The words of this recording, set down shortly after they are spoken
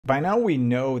By now we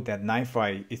know that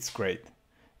NiFi is great,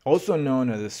 also known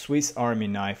as the Swiss Army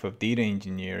knife of data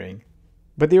engineering.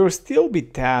 But there will still be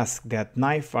tasks that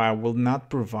NiFi will not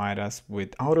provide us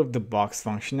with out-of-the-box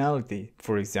functionality.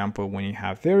 For example, when you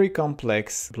have very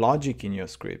complex logic in your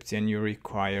scripts and you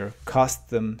require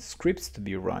custom scripts to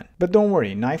be run. But don't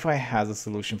worry, NiFi has a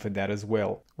solution for that as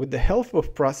well. With the help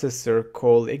of processor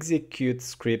called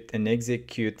ExecuteScript and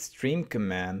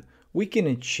ExecuteStreamCommand, we can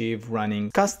achieve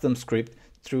running custom script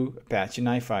through Apache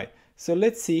NiFi. So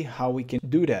let's see how we can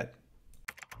do that.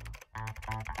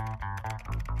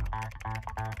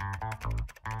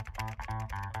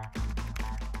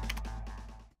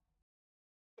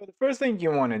 So the first thing you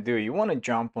want to do, you want to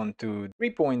jump onto the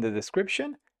repo in the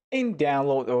description and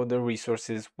download all the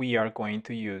resources we are going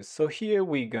to use. So here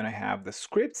we're going to have the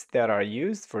scripts that are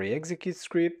used for the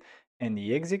ExecuteScript and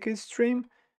the ExecuteStream,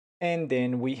 and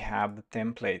then we have the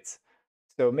templates.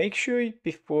 So make sure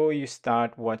before you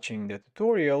start watching the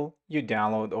tutorial, you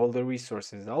download all the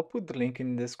resources. I'll put the link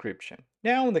in the description.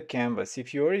 Now on the canvas,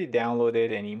 if you already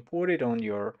downloaded and imported on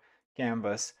your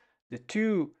canvas the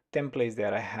two templates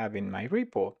that I have in my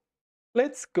repo,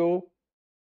 let's go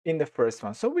in the first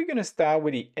one. So we're going to start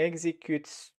with the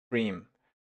ExecuteStream.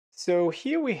 So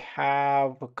here we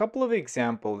have a couple of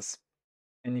examples,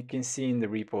 and you can see in the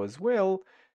repo as well.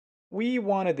 We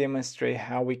want to demonstrate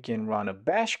how we can run a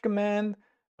bash command,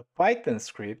 a Python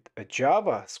script, a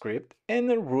Java script,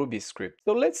 and a Ruby script.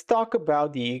 So let's talk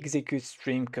about the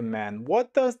ExecuteStreamCommand.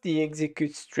 What does the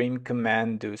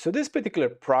ExecuteStreamCommand do? So this particular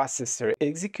processor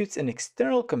executes an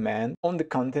external command on the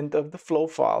content of the flow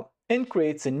file and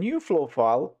creates a new flow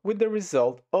file with the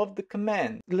result of the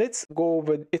command. Let's go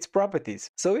over its properties.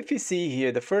 So if you see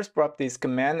here, the first property is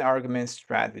command argument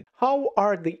strategy. How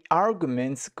are the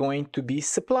arguments going to be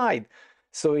supplied?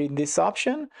 So in this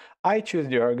option, I choose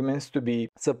the arguments to be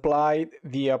supplied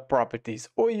via properties,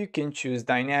 or you can choose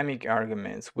dynamic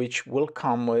arguments, which will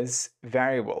come as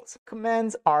variables.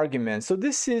 Commands argument. So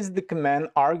this is the command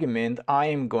argument I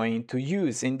am going to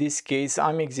use. In this case,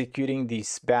 I'm executing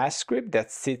this bash script that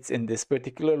sits in this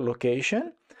particular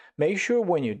location. Make sure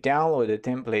when you download the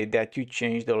template that you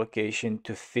change the location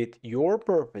to fit your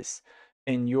purpose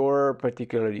in your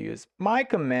particular use. My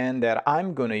command that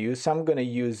I'm going to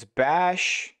use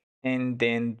bash and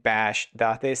then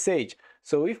bash.sh.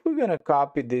 So if we're going to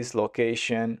copy this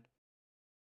location,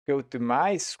 go to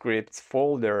my scripts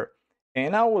folder,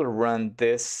 and I will run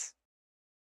this,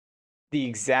 the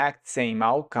exact same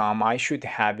outcome I should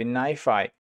have in NiFi.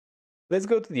 Let's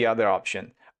go to the other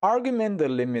option. Argument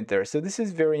delimiter. So this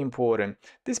is very important.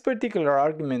 This particular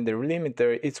argument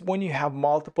delimiter, it's when you have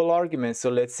multiple arguments.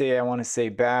 So let's say I want to say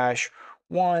bash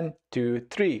 1, 2,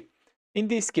 3. In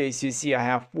this case, you see I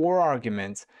have 4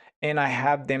 arguments and I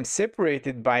have them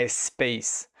separated by a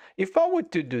space. If I were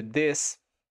to do this,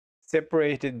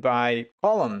 separated by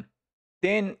column,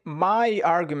 then my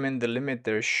argument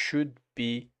delimiter should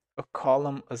be a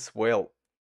column as well.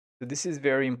 So this is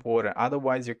very important,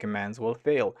 otherwise your commands will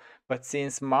fail. But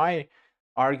since my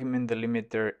argument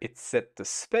delimiter is set to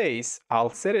space,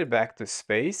 I'll set it back to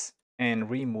space and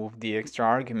remove the extra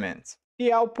arguments.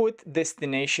 The output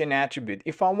destination attribute.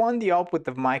 If I want the output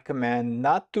of my command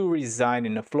not to reside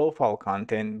in the flow file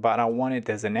content, but I want it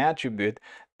as an attribute,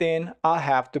 then I'll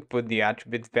have to put the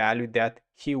attribute value that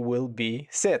he will be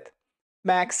set.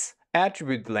 Max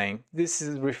attribute length. This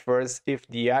refers if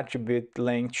the attribute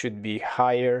length should be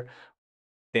higher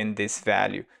than this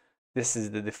value. This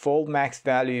is the default max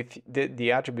value. If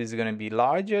the attribute is going to be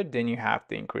larger, then you have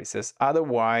to increase this.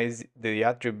 Otherwise, the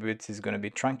attribute is going to be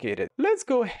truncated. Let's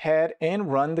go ahead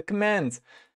and run the commands.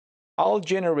 I'll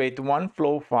generate one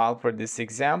flow file for this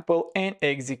example and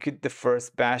execute the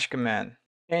first bash command.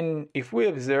 And if we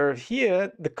observe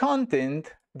here, the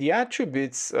content, the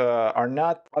attributes are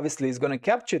not, obviously it's going to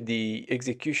capture the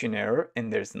execution error,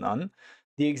 and there's none.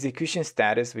 The execution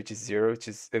status, which is 0, which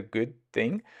is a good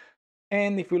thing.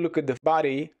 And if we look at the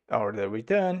body or the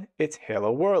return, it's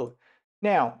hello world.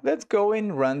 Now let's go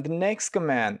and run the next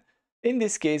command. In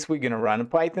this case, we're going to run a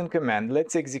Python command.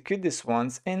 Let's execute this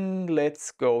once and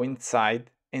let's go inside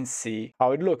and see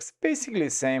how it looks. Basically the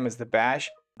same as the bash.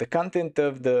 The content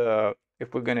of the,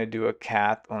 if we're going to do a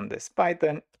cat on this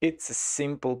Python, it's a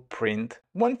simple print.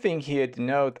 One thing here to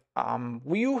note,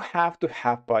 you have to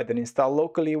have Python installed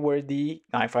locally where the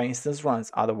NiFi instance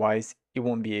runs, otherwise it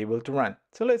won't be able to run.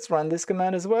 So let's run this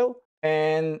command as well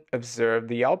and observe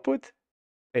the output.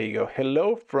 There you go,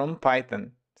 hello from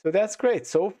Python. So that's great.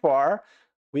 So far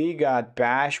we got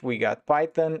bash, we got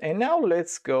Python, and now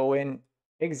let's go and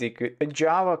execute a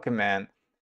Java command.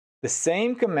 The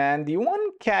same command. The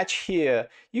one catch here,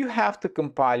 you have to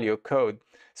compile your code.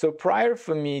 So prior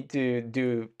for me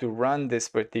to run this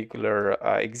particular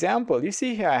example, you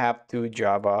see here I have two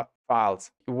Java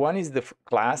files. One is the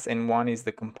class and one is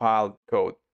the compiled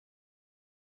code.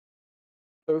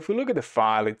 So if we look at the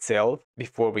file itself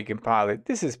before we compile it,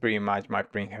 this is pretty much my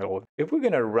print hello. If we're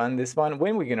gonna run this one,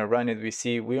 when we're gonna run it, we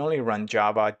see we only run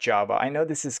Java. I know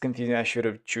this is confusing. I should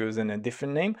have chosen a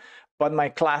different name, but my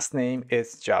class name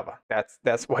is Java.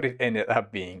 That's what it ended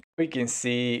up being. We can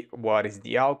see what is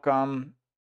the outcome.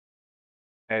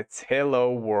 It's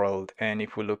hello world. And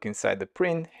if we look inside the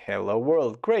print, hello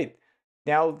world. Great.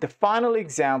 Now the final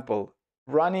example,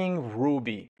 running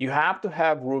Ruby. You have to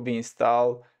have Ruby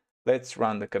installed. Let's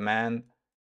run the command.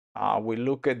 We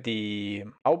look at the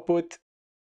output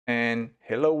and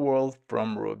hello world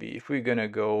from Ruby. If we're gonna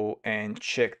go and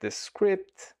check the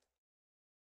script,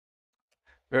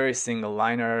 very single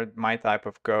liner, my type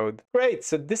of code. Great,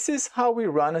 so this is how we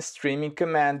run a streaming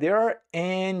command. There are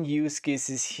n use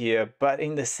cases here, but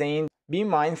in the same, be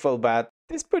mindful that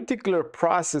this particular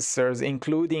processors,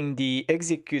 including the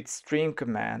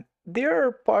ExecuteStreamCommand, they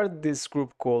are part of this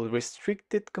group called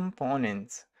restricted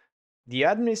components. The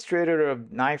administrator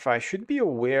of NiFi should be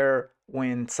aware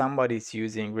when somebody is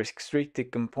using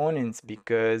restricted components,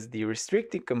 because the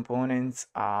restricted components,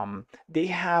 they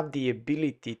have the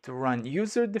ability to run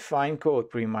user-defined code,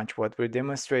 pretty much what we're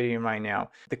demonstrating right now.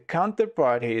 The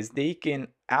counterpart is they can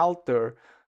alter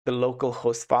the local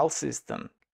host file system.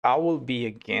 I will be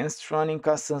against running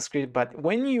custom script, but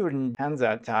when your hands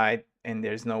are tied and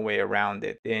there's no way around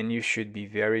it, then you should be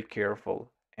very careful.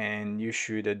 And you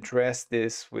should address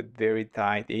this with very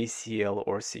tight ACL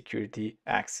or security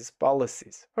access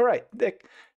policies. All right,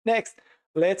 next,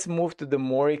 let's move to the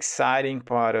more exciting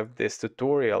part of this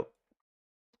tutorial,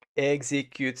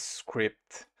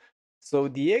 ExecuteScript. So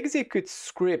the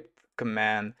ExecuteScript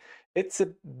command, it's a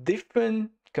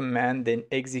different command than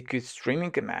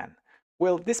ExecuteStreamCommand.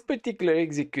 Well, this particular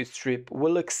ExecuteScript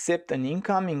will accept an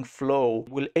incoming flow,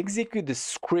 will execute the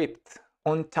script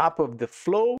on top of the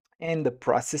flow and the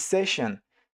process session.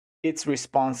 It's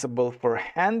responsible for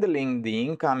handling the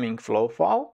incoming flow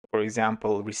file, for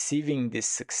example, receiving the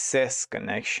success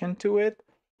connection to it,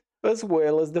 as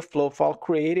well as the flow file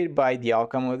created by the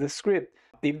outcome of the script.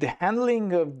 If the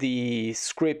handling of the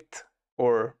script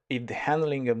or if the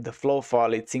handling of the flow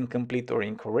file is incomplete or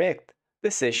incorrect, the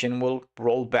session will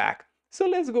roll back. So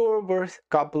let's go over a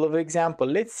couple of examples.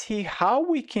 Let's see how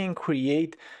we can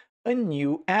create a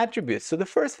new attribute. So the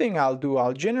first thing I'll do,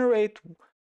 I'll generate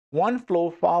one flow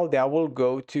file that will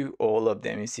go to all of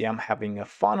them. You see, I'm having a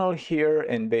funnel here,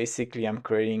 and basically I'm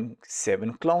creating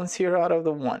 7 clones here out of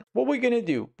the one. What we're gonna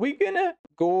do, we're gonna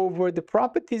go over the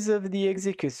properties of the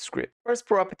ExecuteScript. First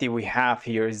property we have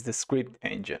here is the script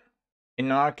engine.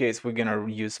 In our case, we're gonna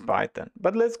use Python,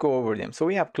 but let's go over them. So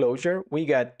we have Clojure, we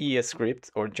got EScript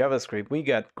or JavaScript, we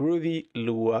got Groovy,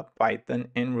 Lua, Python,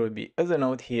 and Ruby. As a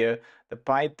note here, the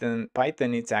Python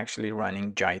it's actually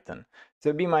running Jython.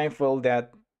 So be mindful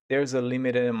that there's a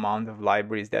limited amount of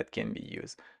libraries that can be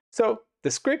used. So the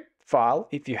script file,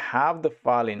 if you have the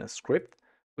file in a script,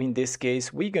 in this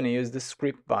case, we're gonna use the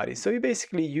script body. So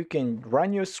basically you can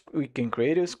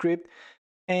create a script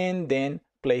and then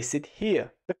place it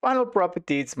here. The final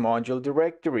property is module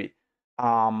directory.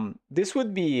 This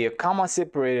would be a comma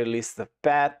separated list of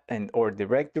path and or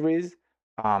directories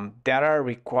that are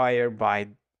required by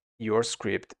your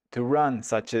script to run,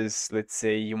 such as, let's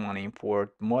say you want to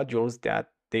import modules that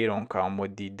they don't come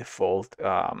with the default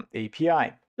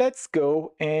API. Let's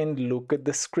go and look at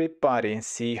the script body and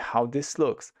see how this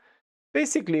looks.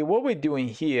 Basically, what we're doing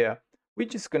here, we're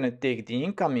just going to take the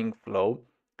incoming flow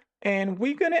and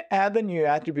we're going to add a new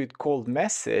attribute called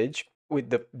message with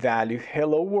the value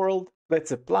hello world.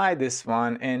 Let's apply this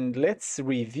one and let's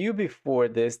review before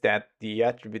this that the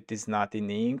attribute is not in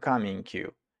the incoming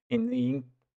queue, in the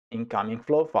incoming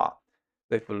flow file.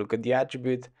 So if we look at the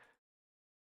attribute,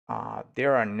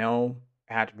 there are no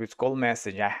attributes called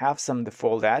message. I have some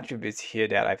default attributes here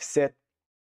that I've set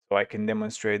so I can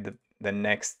demonstrate the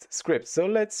next script. So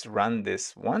let's run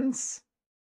this once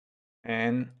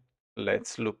and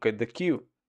let's look at the queue.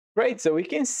 Great, so we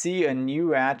can see a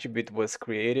new attribute was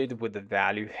created with the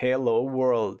value hello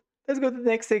world. Let's go to the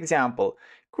next example.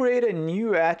 Create a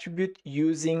new attribute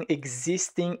using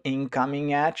existing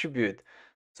incoming attribute.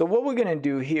 So what we're gonna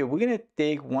do here, we're gonna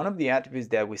take one of the attributes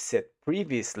that we set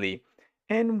previously,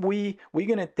 and we're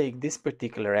gonna take this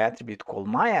particular attribute called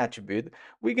my attribute,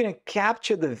 we're gonna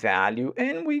capture the value,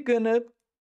 and we're gonna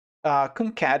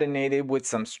concatenate it with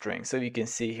some string. So you can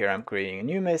see here I'm creating a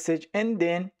new message and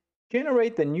then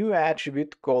generate a new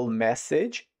attribute called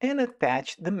message and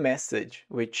attach the message,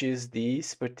 which is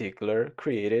this particular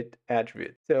created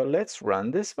attribute. So let's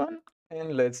run this one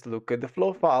and let's look at the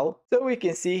flow file. So we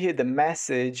can see here the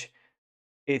message,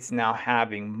 it's now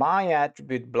having my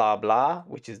attribute blah blah,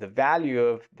 which is the value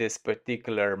of this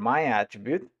particular my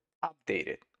attribute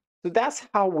updated. So that's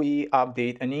how we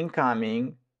update an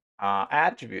incoming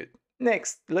attribute.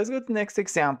 Next, let's go to the next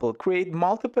example. Create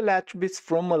multiple attributes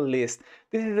from a list.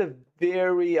 This is a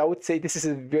very, I would say this is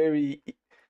a very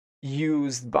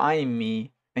used by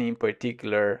me in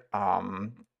particular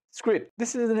script.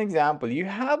 This is an example. You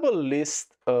have a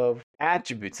list of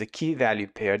attributes, a key value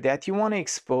pair that you want to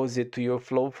expose it to your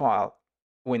flow file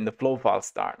when the flow file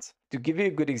starts. To give you a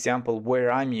good example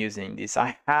where I'm using this,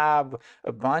 I have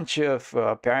a bunch of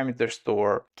parameter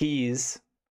store keys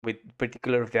with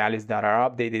particular values that are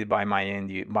updated by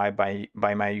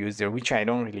my user, which I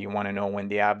don't really want to know when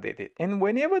they update it. And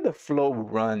whenever the flow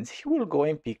runs, he will go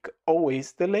and pick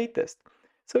always the latest.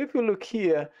 So if you look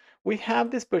here, we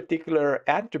have this particular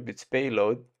attributes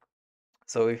payload.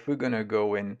 So if we're gonna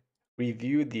go and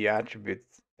review the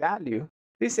attributes value,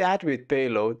 this attribute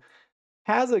payload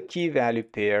has a key value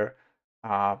pair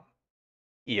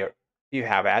here. You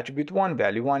have attribute 1,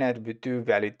 value 1, attribute 2,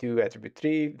 value 2, attribute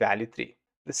 3, value 3.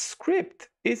 The script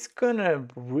is gonna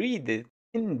read it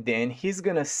and then he's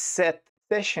gonna set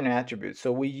session attributes.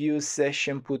 So we use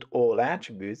session put all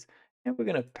attributes and we're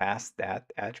gonna pass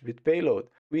that attribute payload.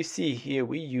 We see here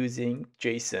we're using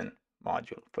JSON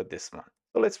module for this one.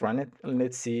 So let's run it and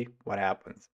let's see what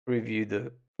happens. Review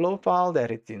the flow file that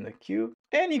it's in the queue.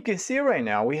 And you can see right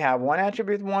now we have one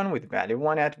attribute 1 with value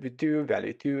 1, attribute 2,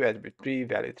 value 2, attribute 3,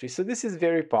 value 3. So this is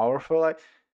very powerful.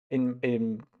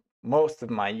 In most of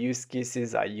my use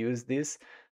cases, I use this.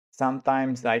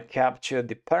 Sometimes I capture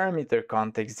the parameter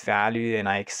context value and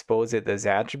I expose it as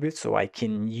attributes so I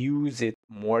can use it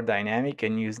more dynamic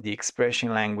and use the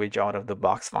expression language out of the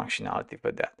box functionality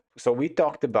for that. So we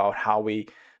talked about how we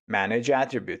manage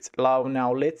attributes.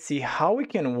 Now let's see how we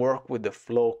can work with the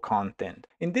flow content.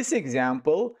 In this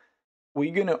example,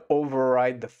 we're going to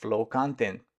override the flow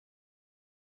content.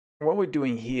 What we're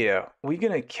doing here, we're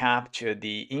going to capture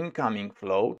the incoming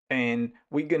flow and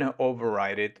we're going to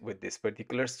override it with this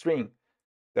particular string.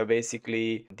 So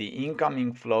basically the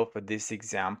incoming flow for this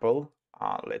example,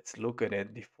 let's look at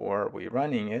it before we're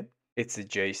running it. It's a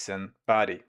JSON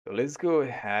body. So let's go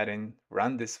ahead and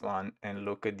run this one and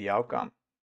look at the outcome.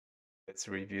 Let's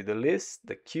review the list,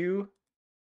 the queue,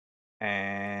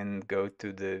 and go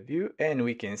to the view, and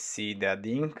we can see that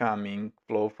the incoming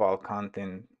flow file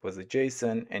content was a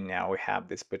JSON, and now we have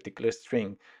this particular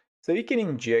string. So you can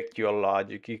inject your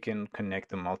logic, you can connect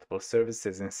to multiple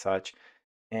services and such,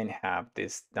 and have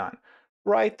this done.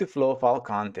 Write to flow file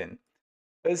content.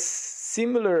 As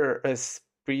similar as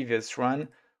previous run,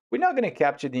 we're not going to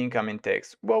capture the incoming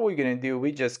text. What we're going to do,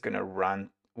 we're just going to write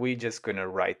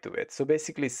to it. So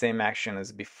basically same action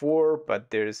as before, but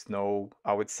there's no,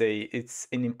 I would say it's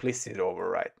an implicit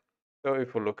override. So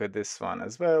if we look at this one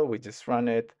as well, we just run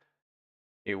it,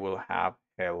 it will have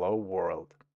hello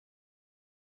world.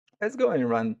 Let's go and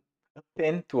run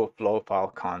append to a flow file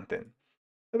content.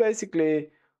 So basically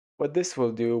what this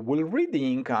will do, we'll read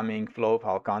the incoming flow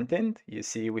file content. You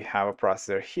see we have a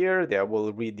processor here that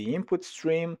will read the input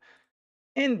stream.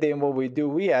 And then what we do,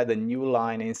 we add a new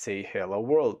line and say hello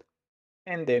world.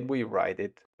 And then we write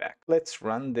it back. Let's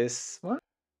run this one,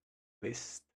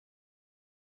 list.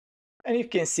 And you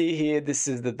can see here, this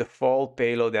is the default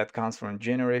payload that comes from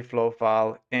generate flow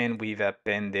file, and we've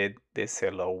appended this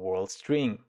hello world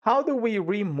string. How do we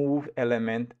remove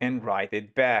element and write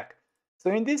it back? So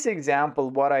in this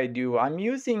example, what I do, I'm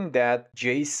using that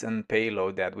JSON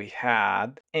payload that we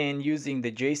had and using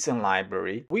the JSON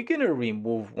library, we're going to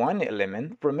remove one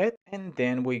element from it and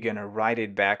then we're going to write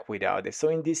it back without it. So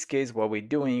in this case, what we're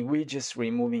doing, we're just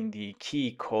removing the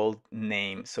key called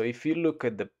name. So if you look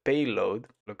at the payload,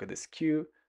 look at this queue,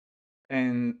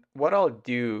 and what I'll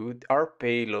do, our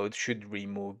payload should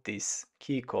remove this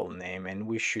key called name and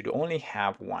we should only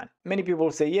have one. Many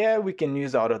people say, yeah, we can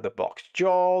use out of the box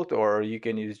jolt or you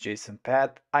can use JSON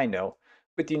path. I know,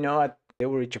 but you know what? They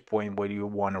will reach a point where you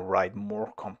want to write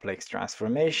more complex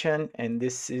transformation and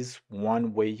this is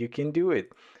one way you can do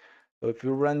it. So if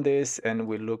you run this and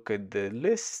we look at the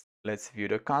list, let's view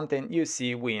the content, you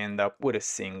see we end up with a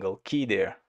single key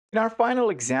there. In our final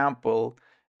example,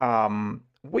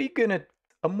 we're gonna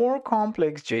a more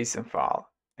complex JSON file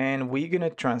and we're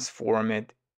gonna transform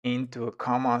it into a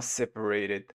comma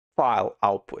separated file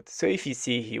output. So if you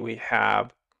see here, we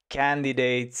have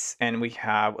candidates and we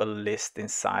have a list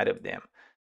inside of them.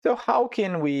 So how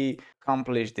can we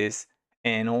accomplish this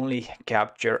and only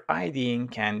capture ID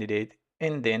and candidate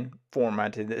and then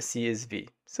formatted the CSV.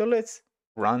 So let's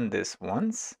run this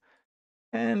once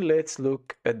and let's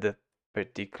look at the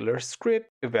particular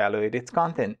script, evaluate its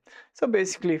content. So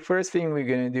basically, first thing we're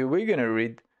going to do, we're going to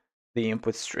read the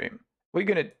input stream. We're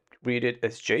going to read it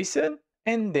as JSON,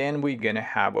 and then we're going to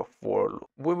have a for loop.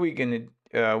 What we're going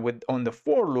to, on the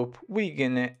for loop, we're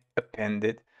going to append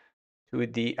it to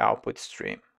the output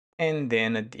stream. And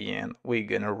then at the end, we're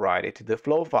going to write it to the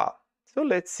flow file. So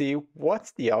let's see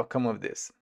what's the outcome of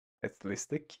this. Let's list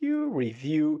the queue,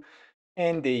 review,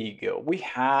 and there you go. We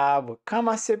have a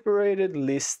comma separated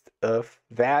list of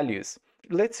values.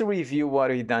 Let's review what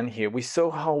we've done here. We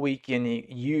saw how we can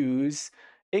use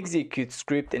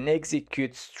ExecuteScript and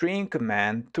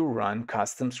ExecuteStreamCommand to run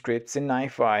custom scripts in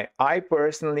NiFi. I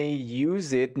personally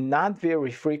use it not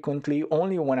very frequently,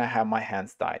 only when I have my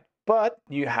hands tied. But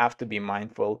you have to be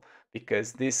mindful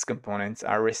because these components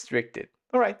are restricted.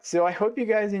 All right, so I hope you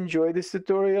guys enjoyed this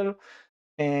tutorial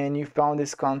and you found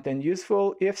this content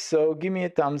useful. If so, give me a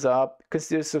thumbs up,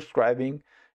 consider subscribing,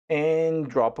 and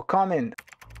drop a comment.